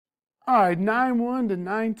All right, 9.1 to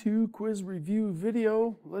 9.2 quiz review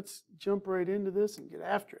video. Let's jump right into this and get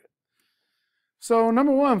after it. So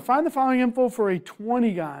number one, find the following info for a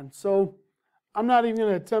 20gon. So I'm not even going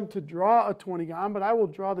to attempt to draw a 20gon, but I will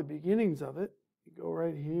draw the beginnings of it. You go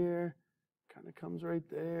right here, kind of comes right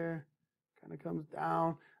there, kind of comes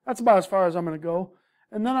down. That's about as far as I'm going to go.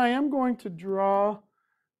 And then I am going to draw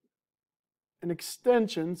an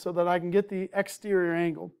extension so that I can get the exterior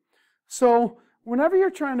angle. So whenever you're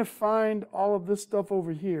trying to find all of this stuff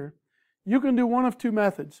over here, you can do one of two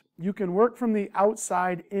methods. You can work from the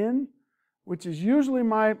outside in, which is usually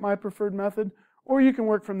my preferred method, or you can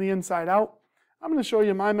work from the inside out. I'm going to show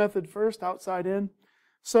you my method first, outside in.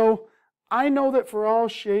 So I know that for all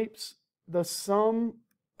shapes, the sum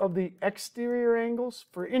of the exterior angles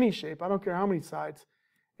for any shape, I don't care how many sides,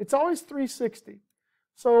 it's always 360.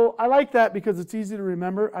 So I like that because it's easy to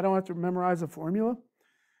remember. I don't have to memorize a formula.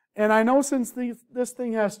 And I know since this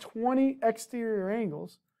thing has 20 exterior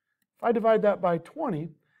angles, if I divide that by 20,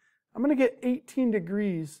 I'm going to get 18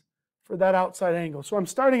 degrees for that outside angle. So I'm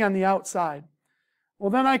starting on the outside. Well,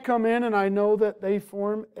 then I come in and I know that they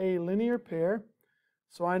form a linear pair.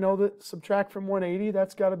 So I know that subtract from 180,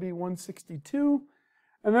 that's got to be 162.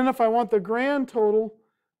 And then if I want the grand total,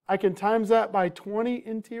 I can times that by 20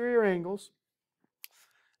 interior angles.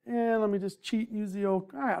 And let me just cheat and use the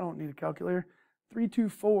old, I don't need a calculator.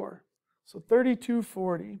 324. So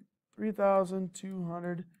 3240,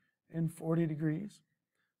 3,240 degrees.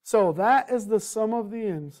 So that is the sum of the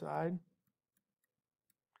inside.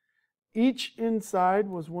 Each inside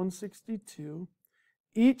was 162.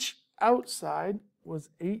 Each outside was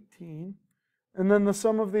 18. And then the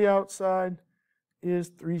sum of the outside is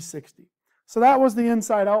 360. So that was the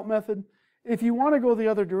inside out method. If you want to go the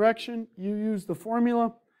other direction, you use the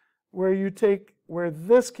formula where you take where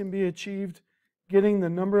this can be achieved, getting the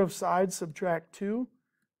number of sides, subtract 2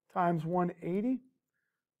 times 180.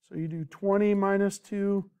 So you do 20 minus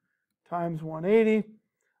 2 times 180,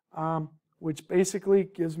 which basically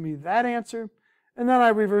gives me that answer. And then I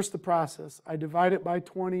reverse the process. I divide it by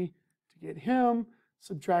 20 to get him,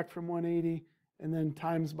 subtract from 180, and then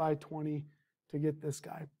times by 20 to get this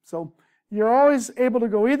guy. So you're always able to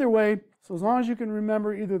go either way. So as long as you can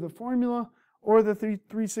remember either the formula or the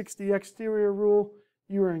 360 exterior rule,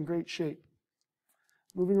 you are in great shape.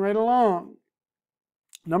 Moving right along.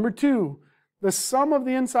 Number two, the sum of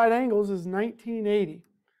the inside angles is 1980.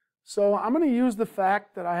 So I'm going to use the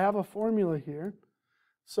fact that I have a formula here.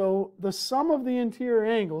 So the sum of the interior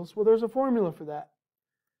angles, well, there's a formula for that.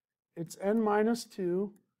 It's n minus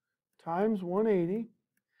 2 times 180.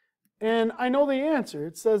 And I know the answer.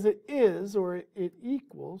 It says it is, or it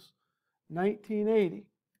equals 1980.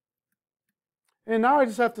 And now I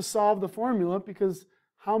just have to solve the formula because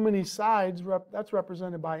how many sides, that's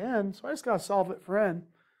represented by n, so I just got to solve it for n.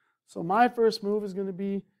 So my first move is going to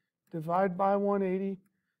be divide by 180,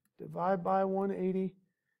 divide by 180,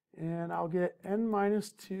 and I'll get n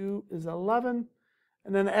minus 2 is 11,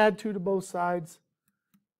 and then add 2 to both sides,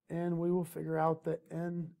 and we will figure out that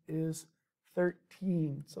n is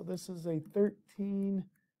 13. So this is a 13gon.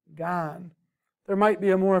 There might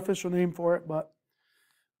be a more official name for it, but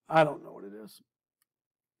I don't know what it is.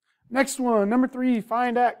 Next one, number 3,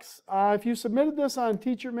 find x. If you submitted this on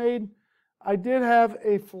TeacherMade, I did have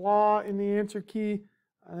a flaw in the answer key.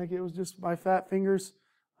 I think it was just my fat fingers.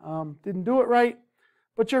 Didn't do it right.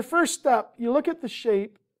 But your first step, you look at the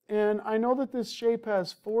shape, and I know that this shape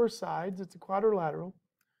has 4 sides. It's a quadrilateral.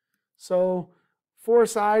 So 4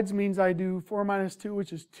 sides means I do 4 minus 2,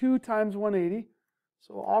 which is 2 times 180.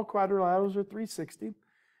 So all quadrilaterals are 360.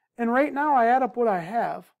 And right now I add up what I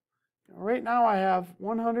have. Right now I have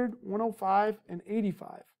 100, 105, and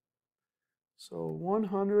 85. So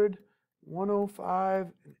 100,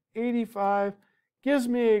 105, and 85 gives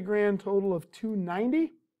me a grand total of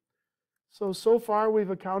 290. So far we've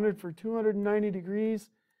accounted for 290 degrees,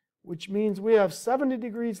 which means we have 70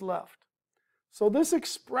 degrees left. So this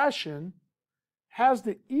expression has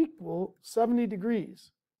to equal 70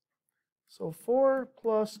 degrees. So 4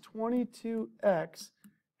 plus 22x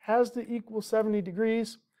has to equal 70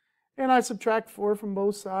 degrees. And I subtract 4 from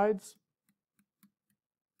both sides.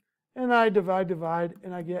 And I divide,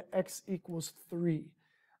 and I get x equals 3.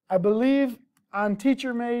 I believe on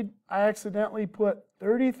TeacherMade, I accidentally put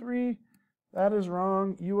 33. That is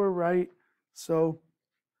wrong. You were right. So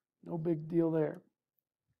no big deal there.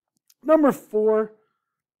 Number 4,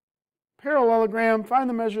 parallelogram. Find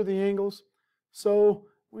the measure of the angles. So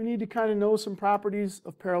we need to kind of know some properties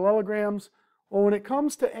of parallelograms. Well, when it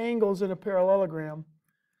comes to angles in a parallelogram,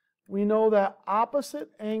 we know that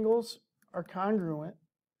opposite angles are congruent,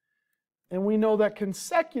 and we know that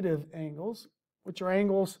consecutive angles, which are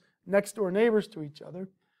angles next door neighbors to each other,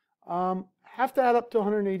 have to add up to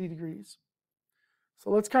 180 degrees. So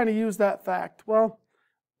let's kind of use that fact. Well,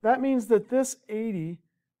 that means that this 80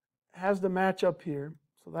 has to match up here.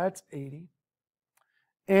 So that's 80.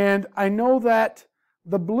 And I know that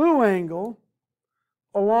the blue angle,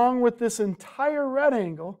 along with this entire red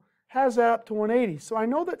angle, has that up to 180. So I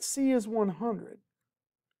know that C is 100.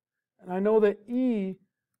 And I know that E,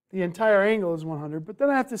 the entire angle, is 100. But then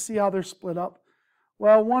I have to see how they're split up.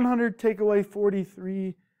 Well, 100 take away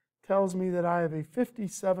 43 tells me that I have a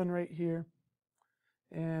 57 right here.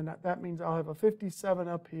 And that means I'll have a 57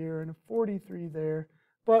 up here and a 43 there.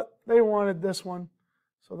 But they wanted this one.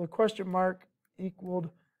 So the question mark equaled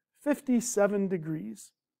 57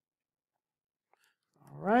 degrees.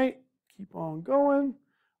 All right, keep on going.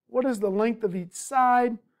 What is the length of each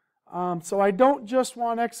side? So I don't just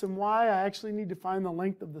want x and y. I actually need to find the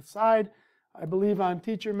length of the side. I believe on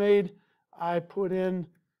Teacher Made, I put in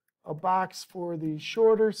a box for the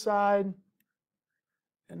shorter side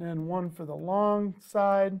and then one for the long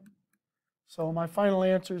side. So my final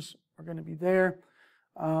answers are going to be there.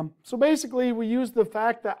 So basically, we use the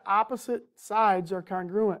fact that opposite sides are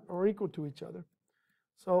congruent or equal to each other.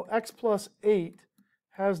 So x plus 8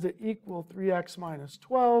 has to equal 3x minus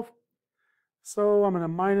 12. So I'm going to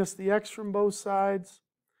minus the x from both sides.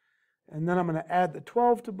 And then I'm going to add the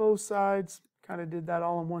 12 to both sides. Kind of did that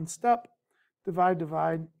all in one step. Divide,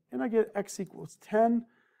 divide. And I get x equals 10.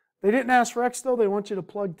 They didn't ask for x, though. They want you to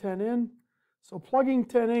plug 10 in. So plugging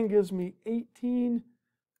 10 in gives me 18.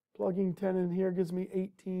 Plugging 10 in here gives me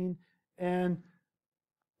 18. And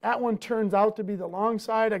that one turns out to be the long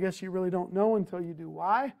side. I guess you really don't know until you do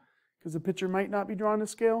y, because the picture might not be drawn to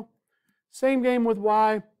scale. Same game with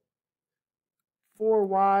y.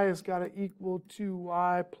 4y has got to equal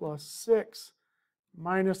 2y plus 6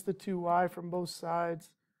 minus the 2y from both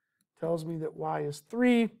sides. Tells me that y is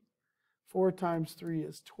 3. 4 times 3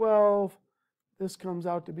 is 12. This comes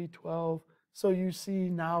out to be 12. So you see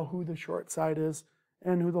now who the short side is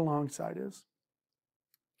and who the long side is.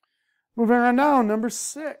 Moving on now, number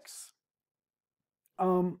 6.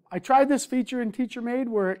 I tried this feature in Teacher Made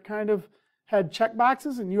where it kind of had check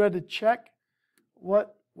boxes and you had to check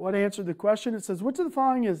what answered the question. It says, which of the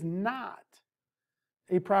following is not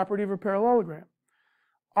a property of a parallelogram?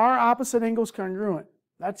 Are opposite angles congruent?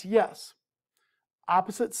 That's yes.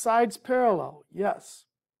 Opposite sides parallel? Yes.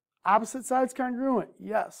 Opposite sides congruent?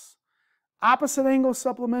 Yes. Opposite angles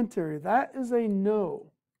supplementary? That is a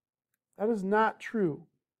no. That is not true.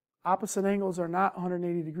 Opposite angles are not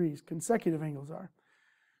 180 degrees. Consecutive angles are.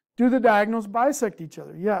 Do the diagonals bisect each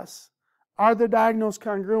other? Yes. Are the diagonals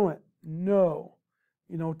congruent? No.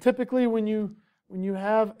 You know, typically when you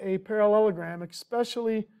have a parallelogram,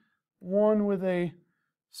 especially one with a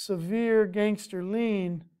severe gangster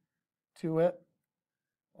lean to it,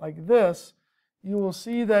 like this, you will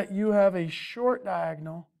see that you have a short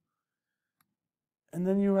diagonal and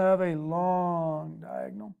then you have a long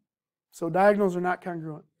diagonal. So diagonals are not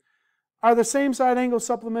congruent. Are the same side angles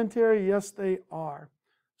supplementary? Yes, they are.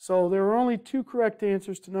 So there are only 2 correct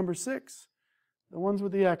answers to number 6, the ones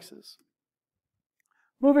with the X's.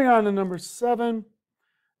 Moving on to number 7,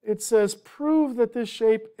 it says prove that this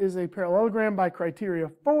shape is a parallelogram by criteria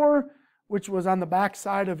 4, which was on the back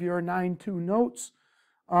side of your 9-2 notes.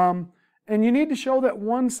 And you need to show that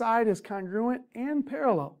one side is congruent and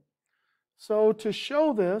parallel. So to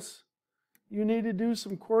show this, you need to do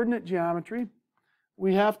some coordinate geometry.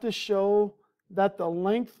 We have to show that the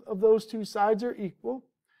length of those 2 sides are equal.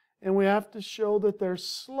 And we have to show that their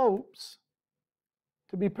slopes,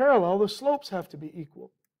 to be parallel, the slopes have to be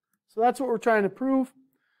equal. So that's what we're trying to prove.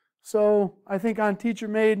 So I think on Teacher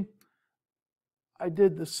Made, I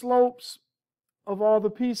did the slopes of all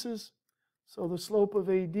the pieces. So the slope of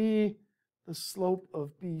AD, the slope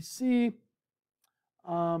of BC,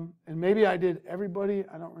 and maybe I did everybody.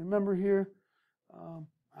 I don't remember here.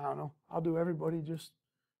 I don't know. I'll do everybody just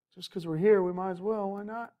because we're here. We might as well. Why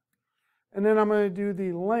not? And then I'm going to do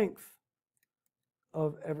the length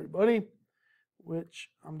of everybody, which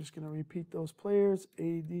I'm just going to repeat those players.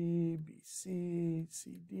 AD, BC,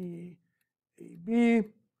 CD, AB.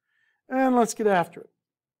 And let's get after it.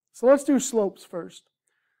 So let's do slopes first.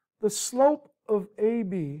 The slope of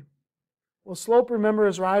AB, well, slope, remember,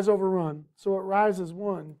 is rise over run. So it rises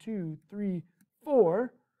 1, 2, 3,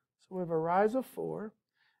 4. So we have a rise of 4.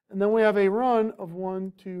 And then we have a run of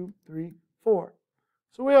 1, 2, 3, 4.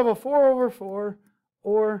 So we have a 4 over 4,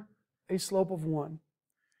 or a slope of 1.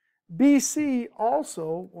 BC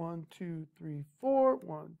also, 1, 2, 3, 4,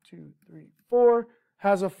 1, 2, 3, 4,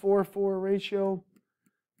 has a 4-4 ratio.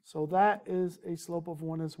 So that is a slope of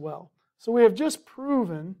 1 as well. So we have just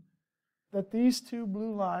proven that these two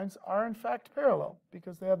blue lines are in fact parallel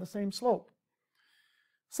because they have the same slope.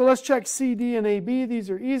 So let's check CD and AB. These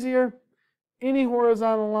are easier. Any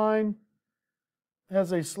horizontal line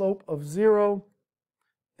has a slope of 0,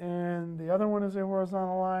 and the other one is a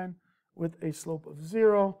horizontal line with a slope of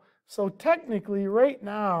 0. So technically, right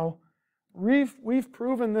now, we've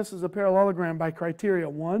proven this is a parallelogram by criteria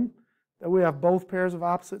 1, that we have both pairs of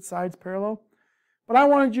opposite sides parallel. But I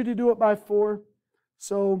wanted you to do it by 4.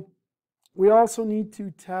 So we also need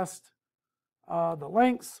to test the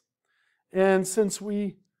lengths. And since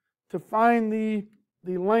to find the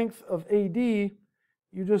length of AD,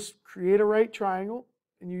 you just create a right triangle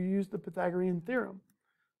and you use the Pythagorean theorem.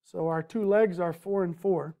 So our two legs are 4 and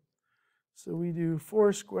 4. So we do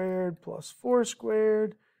 4 squared plus 4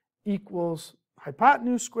 squared equals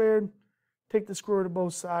hypotenuse squared. Take the square root of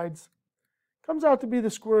both sides. Comes out to be the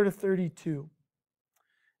square root of 32.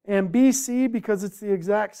 And BC, because it's the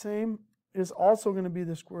exact same, is also going to be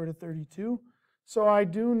the square root of 32. So I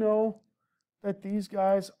do know that these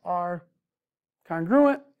guys are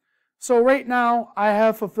congruent. So right now, I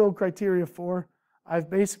have fulfilled criteria 4. I've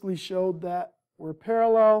basically showed that we're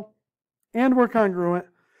parallel and we're congruent.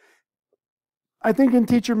 I think in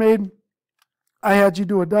Teacher Made, I had you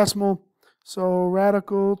do a decimal. So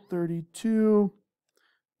radical 32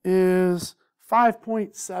 is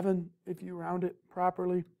 5.7 if you round it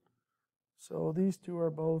properly. So these two are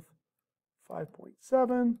both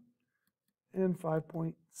 5.7 and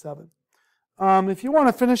 5.7. If you want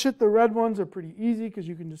to finish it, the red ones are pretty easy because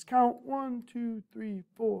you can just count 1, 2, 3,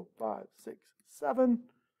 4, 5, 6, 7.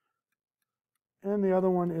 And the other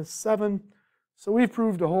one is 7. So we've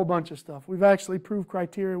proved a whole bunch of stuff. We've actually proved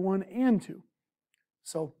criteria 1 and 2.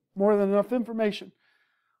 So more than enough information.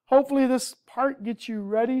 Hopefully this part gets you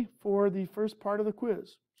ready for the first part of the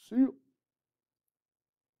quiz. See you.